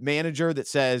fantasy manager that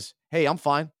says, hey, I'm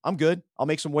fine. I'm good. I'll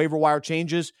make some waiver wire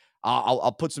changes.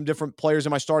 I'll put some different players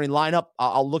in my starting lineup.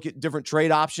 I'll look at different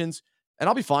trade options, and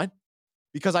I'll be fine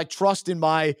because I trust in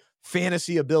my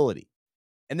fantasy ability.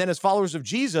 And then as followers of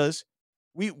Jesus,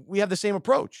 we have the same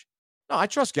approach. No, I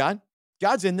trust God.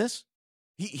 God's in this.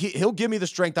 He'll give me the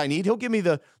strength I need. He'll give me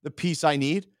the peace I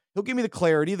need. He'll give me the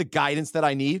clarity, the guidance that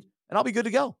I need, and I'll be good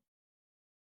to go.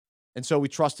 And so we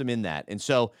trust him in that. And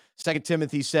so 2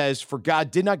 Timothy says, for God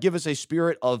did not give us a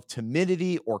spirit of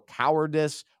timidity or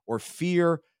cowardice or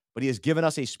fear, but he has given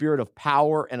us a spirit of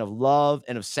power and of love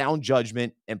and of sound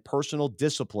judgment and personal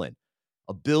discipline,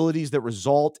 abilities that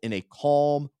result in a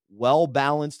calm,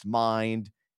 well-balanced mind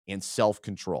and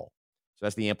self-control. So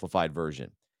that's the Amplified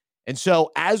version. And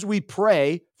so as we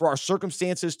pray for our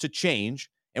circumstances to change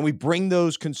and we bring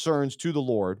those concerns to the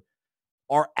Lord,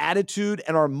 our attitude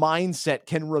and our mindset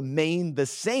can remain the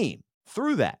same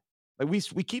through that. We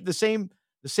keep the same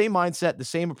mindset, the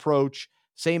same approach,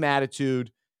 same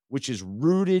attitude, which is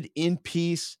rooted in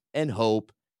peace and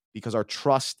hope, because our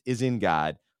trust is in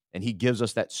God, and he gives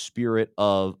us that spirit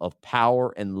of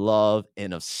power and love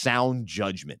and of sound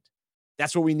judgment.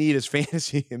 That's what we need as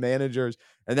fantasy managers,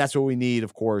 and that's what we need,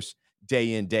 of course,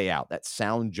 day in, day out, that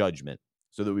sound judgment,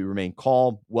 so that we remain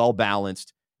calm,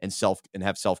 well-balanced, and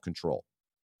have self-control.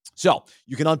 So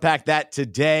you can unpack that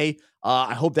today.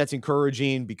 I hope that's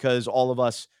encouraging, because all of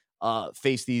us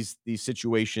face these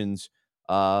situations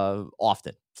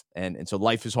often. And so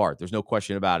life is hard. There's no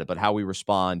question about it. But how we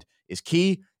respond is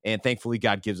key. And thankfully,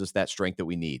 God gives us that strength that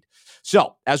we need.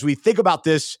 So as we think about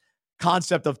this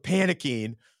concept of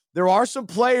panicking, there are some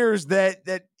players that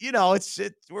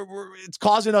it's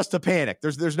causing us to panic.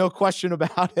 There's no question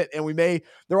about it. And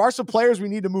there are some players we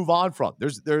need to move on from.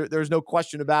 There's no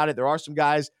question about it. There are some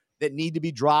guys that need to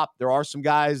be dropped. There are some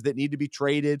guys that need to be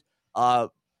traded.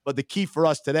 But the key for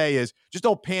us today is just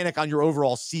don't panic on your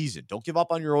overall season. Don't give up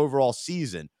on your overall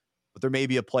season, but there may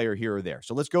be a player here or there.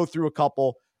 So let's go through a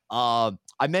couple.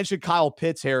 I mentioned Kyle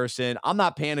Pitts, Harrison. I'm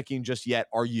not panicking just yet.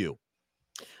 Are you?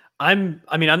 I'm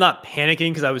not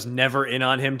panicking because I was never in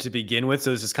on him to begin with.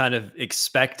 So this is kind of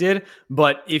expected.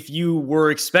 But if you were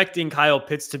expecting Kyle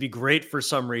Pitts to be great for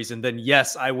some reason, then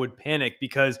yes, I would panic,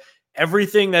 because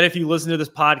everything that, if you listen to this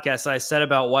podcast, I said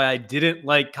about why I didn't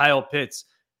like Kyle Pitts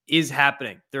is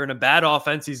happening. They're in a bad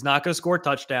offense. He's not going to score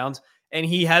touchdowns. And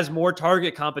he has more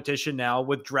target competition now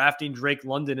with drafting Drake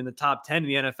London in the top 10 in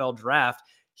the NFL draft.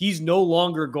 He's no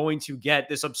longer going to get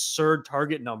this absurd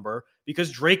target number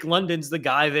because Drake London's the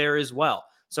guy there as well.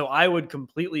 So I would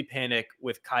completely panic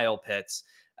with Kyle Pitts.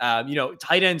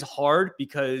 Tight end's hard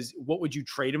because what would you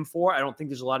trade him for? I don't think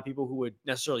there's a lot of people who would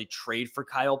necessarily trade for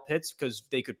Kyle Pitts because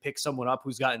they could pick someone up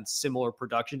who's gotten similar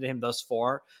production to him thus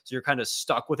far. So you're kind of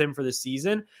stuck with him for the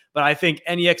season. But I think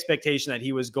any expectation that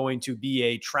he was going to be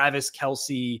a Travis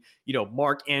Kelce,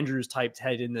 Mark Andrews type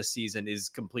head in this season is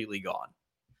completely gone.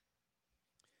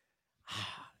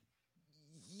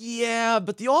 Yeah,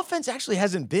 but the offense actually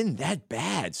hasn't been that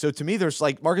bad. So to me, there's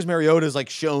Marcus Mariota's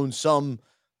shown some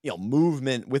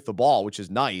movement with the ball, which is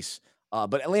nice.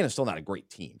 But Atlanta's still not a great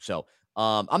team. So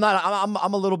I'm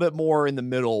a little bit more in the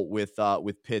middle with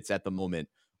Pitts at the moment.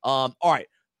 All right.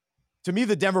 To me,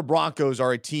 the Denver Broncos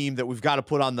are a team that we've got to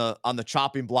put on the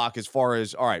chopping block as far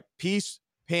as, all right, peace,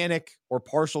 panic, or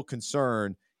partial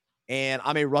concern. And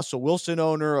I'm a Russell Wilson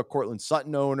owner, a Courtland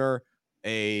Sutton owner,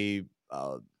 a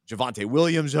Javonte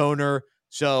Williams owner.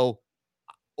 So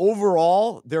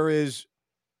overall, there is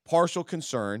partial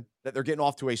concern that they're getting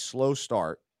off to a slow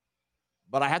start.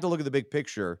 But I had to look at the big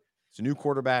picture. It's a new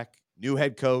quarterback, new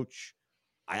head coach.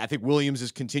 I think Williams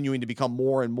is continuing to become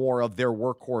more and more of their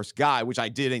workhorse guy, which I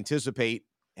did anticipate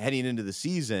heading into the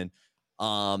season.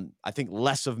 I think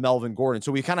less of Melvin Gordon.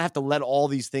 So we kind of have to let all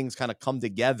these things kind of come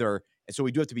together. And so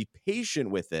we do have to be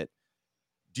patient with it.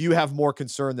 Do you have more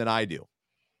concern than I do?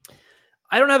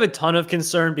 I don't have a ton of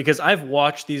concern because I've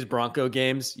watched these Bronco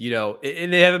games,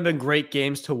 and they haven't been great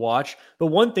games to watch. But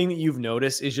one thing that you've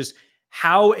noticed is just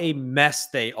how a mess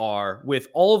they are with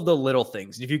all of the little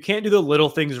things. If you can't do the little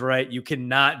things right, you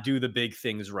cannot do the big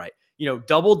things right.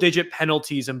 Double-digit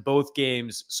penalties in both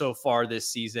games so far this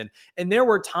season. And there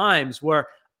were times where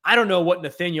I don't know what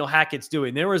Nathaniel Hackett's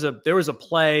doing. There was a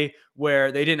play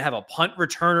where they didn't have a punt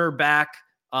returner back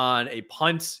on a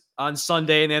punt on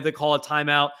Sunday, and they had to call a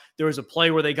timeout. There was a play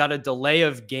where they got a delay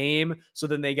of game, so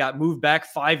then they got moved back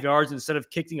 5 yards. Instead of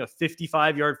kicking a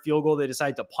 55-yard field goal, they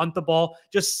decided to punt the ball.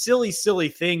 Just silly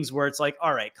things where it's like,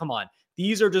 all right, come on.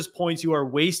 These are just points you are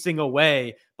wasting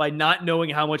away by not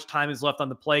knowing how much time is left on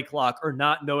the play clock or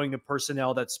not knowing the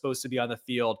personnel that's supposed to be on the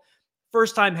field.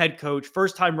 First-time head coach,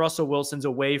 first-time Russell Wilson's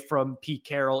away from Pete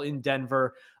Carroll in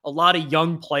Denver. A lot of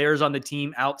young players on the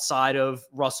team outside of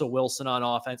Russell Wilson on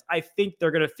offense. I think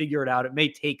they're going to figure it out. It may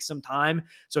take some time.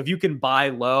 So if you can buy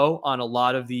low on a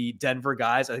lot of the Denver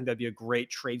guys, I think that'd be a great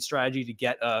trade strategy to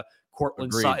get a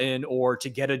Courtland Sutton or to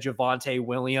get a Javonte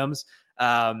Williams.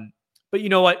 But you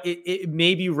know what? It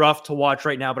may be rough to watch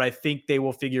right now, but I think they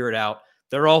will figure it out.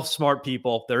 They're all smart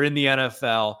people. They're in the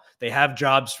NFL. They have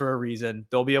jobs for a reason.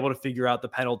 They'll be able to figure out the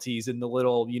penalties and the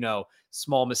little,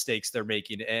 small mistakes they're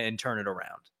making and turn it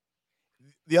around.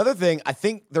 The other thing, I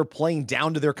think they're playing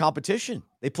down to their competition.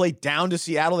 They played down to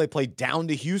Seattle. They played down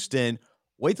to Houston.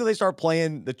 Wait till they start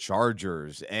playing the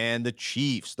Chargers and the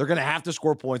Chiefs. They're going to have to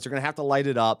score points. They're going to have to light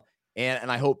it up.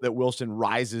 And I hope that Wilson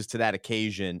rises to that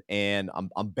occasion, and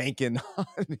I'm banking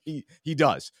on he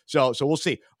does. So we'll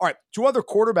see. All right, two other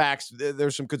quarterbacks.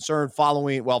 There's some concern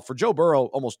following. Well, for Joe Burrow,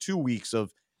 almost 2 weeks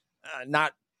of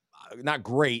not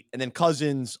great, and then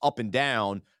Cousins up and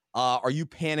down. Are you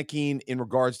panicking in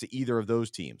regards to either of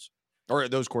those teams or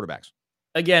those quarterbacks?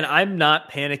 Again, I'm not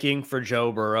panicking for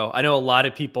Joe Burrow. I know a lot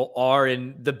of people are,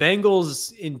 and the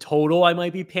Bengals in total I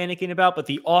might be panicking about, but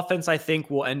the offense I think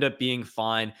will end up being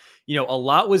fine. A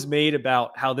lot was made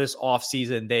about how this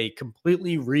offseason they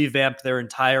completely revamped their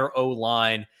entire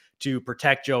O-line to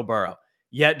protect Joe Burrow.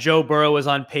 Yet Joe Burrow is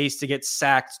on pace to get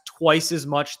sacked twice as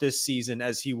much this season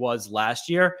as he was last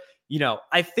year.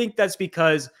 I think that's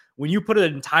because when you put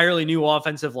an entirely new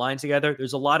offensive line together,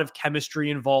 there's a lot of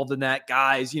chemistry involved in that.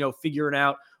 Guys, figuring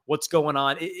out what's going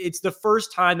on. It's the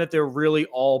first time that they're really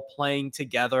all playing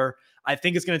together. I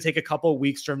think it's going to take a couple of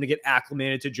weeks for him to get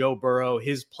acclimated to Joe Burrow,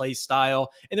 his play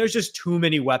style. And there's just too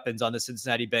many weapons on the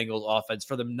Cincinnati Bengals offense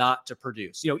for them not to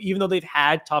produce. Even though they've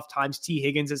had tough times, T.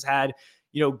 Higgins has had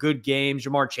good games.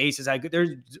 Jamar Chase has had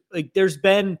good. There's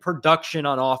been production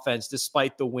on offense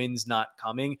despite the wins not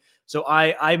coming. So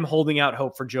I'm holding out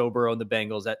hope for Joe Burrow and the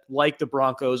Bengals that, like the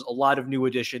Broncos, a lot of new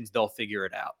additions, they'll figure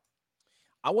it out.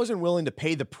 I wasn't willing to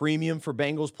pay the premium for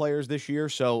Bengals players this year,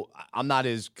 so I'm not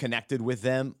as connected with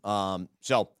them.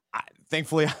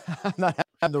 Thankfully, I'm not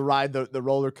having to ride the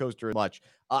roller coaster as much.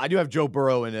 I do have Joe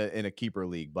Burrow in a keeper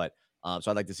league, but so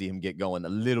I'd like to see him get going a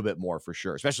little bit more for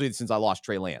sure, especially since I lost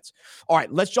Trey Lance. All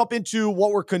right, let's jump into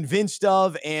what we're convinced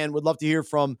of, and would love to hear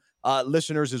from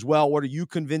listeners as well. What are you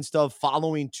convinced of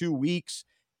following 2 weeks?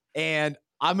 And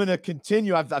I'm going to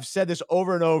continue. I've said this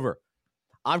over and over.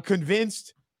 I'm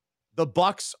convinced the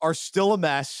Bucs are still a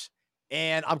mess,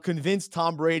 and I'm convinced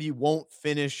Tom Brady won't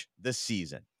finish the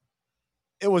season.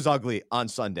 it was ugly on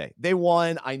Sunday. They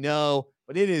won, I know,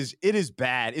 but it is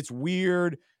bad. It's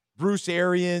weird. Bruce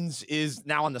Arians is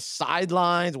now on the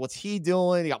sidelines. What's he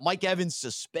doing? You got Mike Evans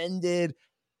suspended.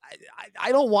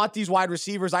 I don't want these wide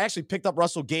receivers. I actually picked up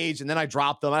Russell Gage and then I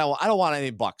dropped them. I don't want any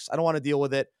Bucks. I don't want to deal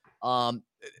with it. Now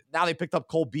they picked up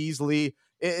Cole Beasley.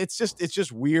 It's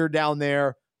just weird down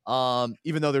there.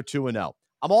 Even though they're 2-0.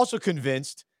 I'm also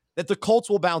convinced that the Colts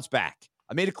will bounce back.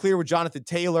 I made it clear with Jonathan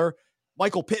Taylor.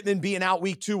 Michael Pittman being out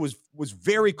week 2 was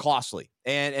very costly.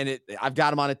 And I've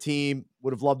got him on a team.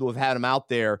 Would have loved to have had him out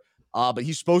there. But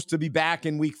he's supposed to be back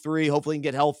in week 3. Hopefully he can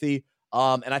get healthy.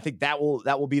 And I think that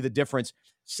will be the difference.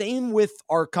 Same with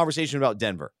our conversation about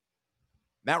Denver.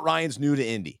 Matt Ryan's new to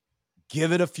Indy.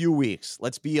 Give it a few weeks.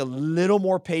 Let's be a little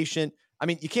more patient. I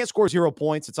mean, you can't score 0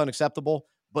 points. It's unacceptable.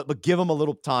 But give them a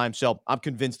little time. So I'm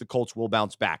convinced the Colts will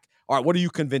bounce back. All right, what are you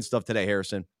convinced of today,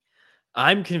 Harrison?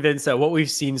 I'm convinced that what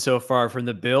we've seen so far from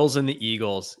the Bills and the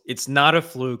Eagles, it's not a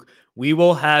fluke. We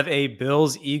will have a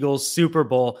Bills-Eagles Super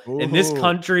Bowl, and this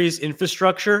country's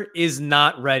infrastructure is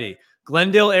not ready.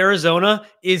 Glendale, Arizona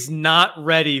is not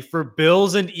ready for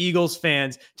Bills and Eagles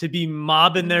fans to be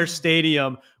mobbing their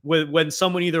stadium when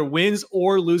someone either wins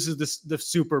or loses the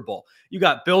Super Bowl. You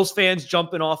got Bills fans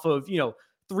jumping off of,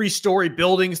 3-story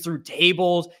buildings through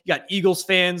tables. You got Eagles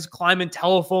fans climbing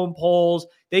telephone poles.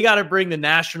 They got to bring the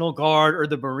National Guard or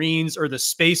the Marines or the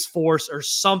Space Force or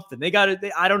something.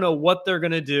 I don't know what they're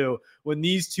going to do when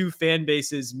these two fan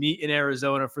bases meet in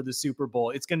Arizona for the Super Bowl.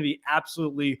 It's going to be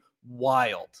absolutely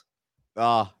wild.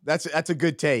 That's a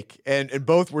good take. And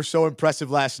both were so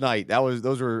impressive last night.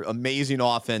 Those were amazing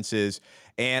offenses.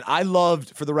 And I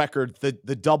loved, for the record, the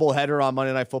doubleheader on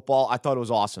Monday Night Football. I thought it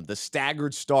was awesome. The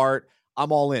staggered start.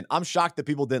 I'm all in. I'm shocked that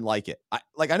people didn't like it.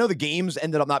 I know the games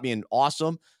ended up not being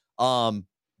awesome, but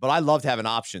I loved having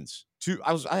options.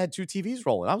 I had 2 TVs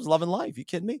rolling. I was loving life. You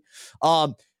kidding me?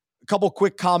 A couple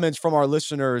quick comments from our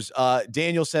listeners.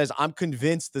 Daniel says, I'm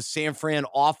convinced the San Fran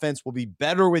offense will be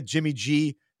better with Jimmy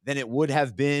G than it would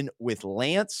have been with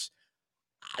Lance.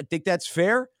 I think that's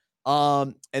fair.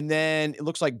 And then it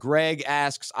looks like Greg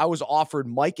asks, I was offered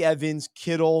Mike Evans,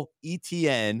 Kittle,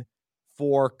 ETN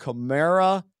for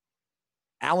Kamara,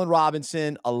 Allen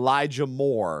Robinson, Elijah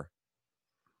Moore.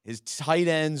 His tight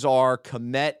ends are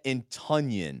Kmet and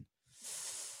Tunyon.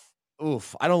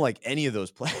 Oof, I don't like any of those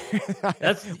players.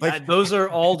 Those are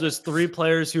all just 3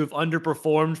 players who have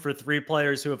underperformed for 3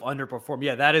 players who have underperformed.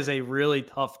 Yeah, that is a really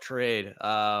tough trade.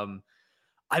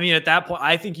 At that point,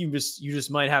 I think you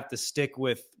just might have to stick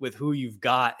with who you've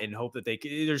got and hope that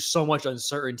there's so much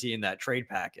uncertainty in that trade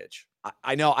package.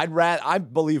 I know. I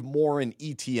believe more in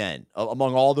ETN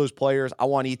among all those players. I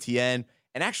want ETN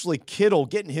and actually Kittle,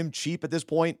 getting him cheap at this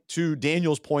point. To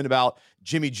Daniel's point about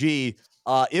Jimmy G,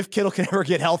 if Kittle can ever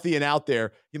get healthy and out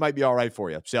there, he might be all right for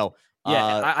you. So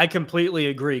yeah, I completely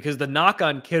agree, because the knock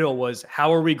on Kittle was,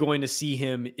 how are we going to see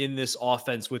him in this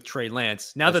offense with Trey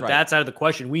Lance? Now that's out of the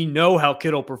question. We know how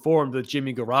Kittle performed with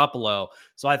Jimmy Garoppolo.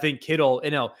 So I think Kittle,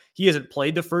 he hasn't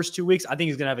played the first 2 weeks. I think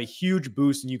he's going to have a huge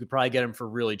boost, and you could probably get him for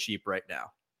really cheap right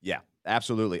now. Yeah,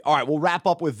 absolutely. All right, we'll wrap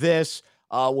up with this.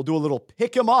 We'll do a little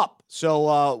pick him up.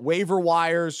 So waiver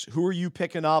wires, who are you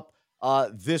picking up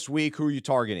this week? Who are you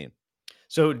targeting?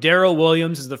 So Darrell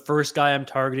Williams is the first guy I'm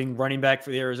targeting, running back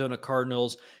for the Arizona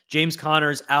Cardinals. James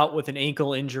Conner's out with an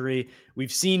ankle injury.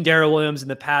 We've seen Darrell Williams in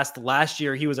the past. Last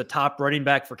year, he was a top running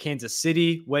back for Kansas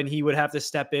City when he would have to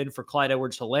step in for Clyde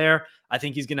Edwards-Helaire. I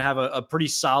think he's going to have a pretty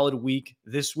solid week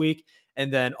this week.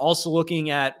 And then also looking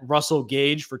at Russell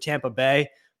Gage for Tampa Bay.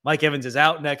 Mike Evans is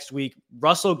out next week.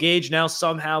 Russell Gage now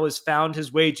somehow has found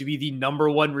his way to be the number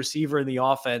 1 receiver in the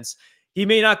offense. He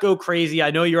may not go crazy.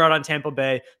 I know you're out on Tampa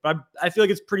Bay, but I feel like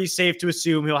it's pretty safe to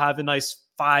assume he'll have a nice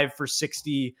 5 for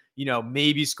 60,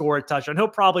 maybe score a touchdown. He'll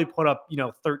probably put up,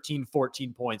 13,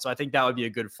 14 points. So I think that would be a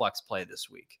good flex play this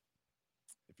week.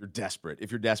 If you're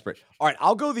desperate. All right,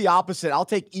 I'll go the opposite. I'll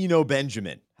take Eno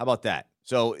Benjamin. How about that?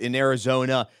 So in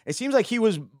Arizona, it seems like he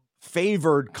was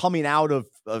favored coming out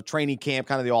of training camp,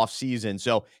 kind of the off season.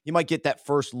 So you might get that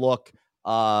first look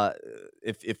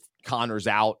if Conner's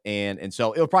out. And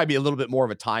so it'll probably be a little bit more of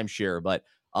a timeshare, but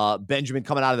Benjamin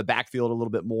coming out of the backfield a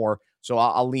little bit more. So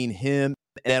I'll lean him.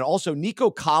 And also Nico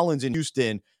Collins in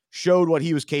Houston showed what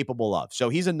he was capable of. So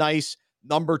he's a nice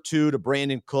number 2 to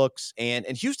Brandon Cooks, and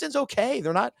Houston's okay.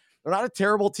 They're not a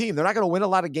terrible team. They're not going to win a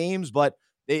lot of games, but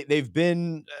they've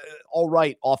been all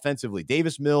right offensively.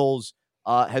 Davis Mills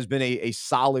has been a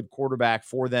solid quarterback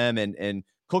for them, and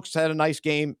Cooks had a nice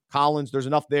game. Collins, there's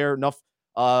enough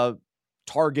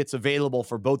targets available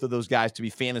for both of those guys to be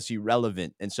fantasy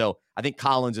relevant. And so I think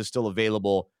Collins is still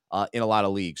available in a lot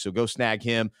of leagues. So go snag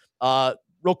him.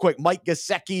 real quick, Mike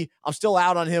Gesicki, I'm still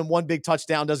out on him. One big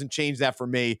touchdown doesn't change that for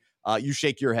me. You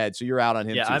shake your head, so you're out on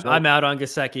him too. I'm out on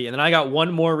Gesicki. And then I got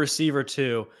one more receiver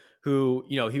too, who,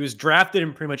 he was drafted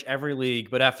in pretty much every league,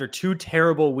 but after 2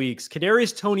 terrible weeks,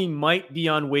 Kadarius Toney might be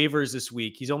on waivers this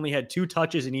week. He's only had 2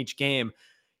 touches in each game.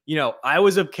 I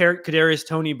was a Kadarius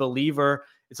Toney believer.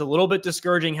 It's a little bit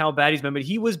discouraging how bad he's been, but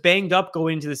he was banged up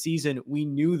going into the season. We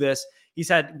knew this.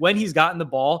 When he's gotten the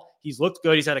ball, he's looked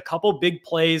good. He's had a couple big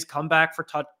plays, come back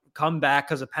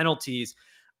because of penalties.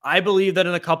 I believe that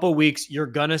in a couple weeks, you're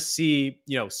going to see,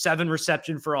 7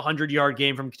 reception for a 100-yard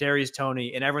game from Kadarius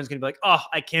Toney, and everyone's going to be like, oh,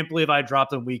 I can't believe I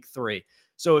dropped him week 3.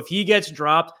 So if he gets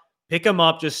dropped, pick him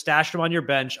up, just stash him on your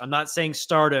bench. I'm not saying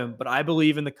start him, but I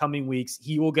believe in the coming weeks,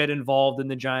 he will get involved in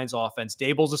the Giants offense.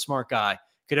 Dable's a smart guy.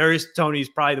 Kadarius Toney is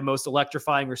probably the most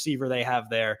electrifying receiver they have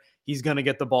there. He's going to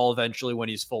get the ball eventually when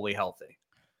he's fully healthy.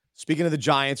 Speaking of the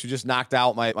Giants, who just knocked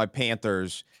out my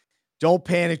Panthers, don't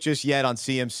panic just yet on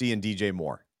CMC and DJ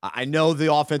Moore. I know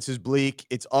the offense is bleak,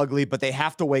 it's ugly, but they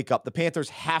have to wake up. The Panthers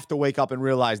have to wake up and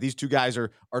realize these 2 guys are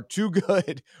too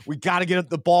good. We got to get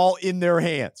the ball in their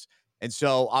hands. And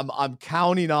so I'm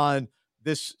counting on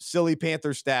this silly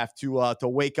Panther staff to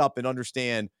wake up and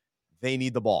understand they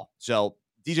need the ball. So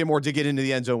DJ Moore did get into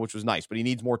the end zone, which was nice, but he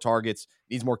needs more targets,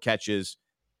 needs more catches.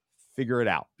 Figure it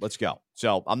out. Let's go.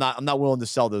 So I'm not willing to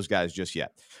sell those guys just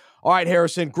yet. All right,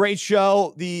 Harrison, great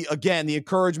show. The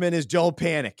encouragement is don't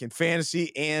panic in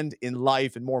fantasy and in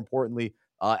life. And more importantly,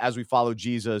 as we follow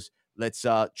Jesus, let's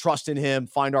trust in him,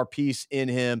 find our peace in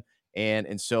him.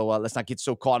 And so let's not get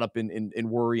so caught up in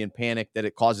worry and panic that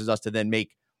it causes us to then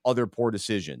make other poor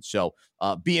decisions. So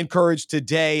be encouraged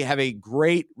today. Have a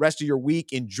great rest of your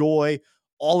week. Enjoy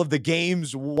all of the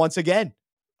games once again.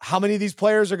 How many of these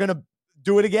players are going to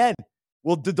do it again?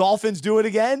 Will the Dolphins do it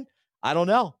again? I don't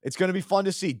know. It's going to be fun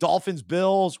to see. Dolphins,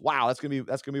 Bills. Wow, that's going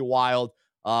to be wild.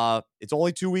 It's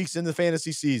only 2 weeks in the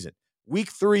fantasy season. Week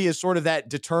 3 is sort of that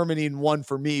determining one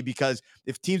for me, because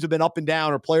if teams have been up and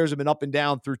down or players have been up and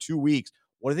down through 2 weeks,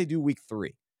 what do they do week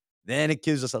 3? Then it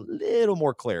gives us a little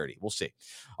more clarity. We'll see.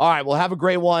 All right, well, have a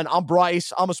great one. I'm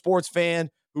Bryce. I'm a sports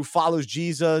fan who follows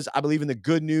Jesus. I believe in the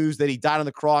good news that he died on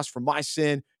the cross for my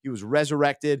sin. He was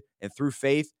resurrected, and through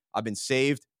faith, I've been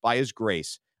saved by his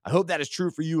grace. I hope that is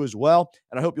true for you as well,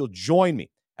 and I hope you'll join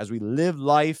me as we live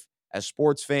life as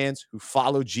sports fans who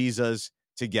follow Jesus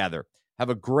together. Have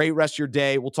a great rest of your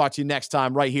day. We'll talk to you next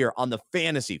time right here on the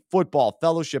Fantasy Football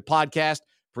Fellowship Podcast,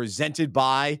 presented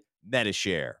by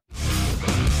Metashare.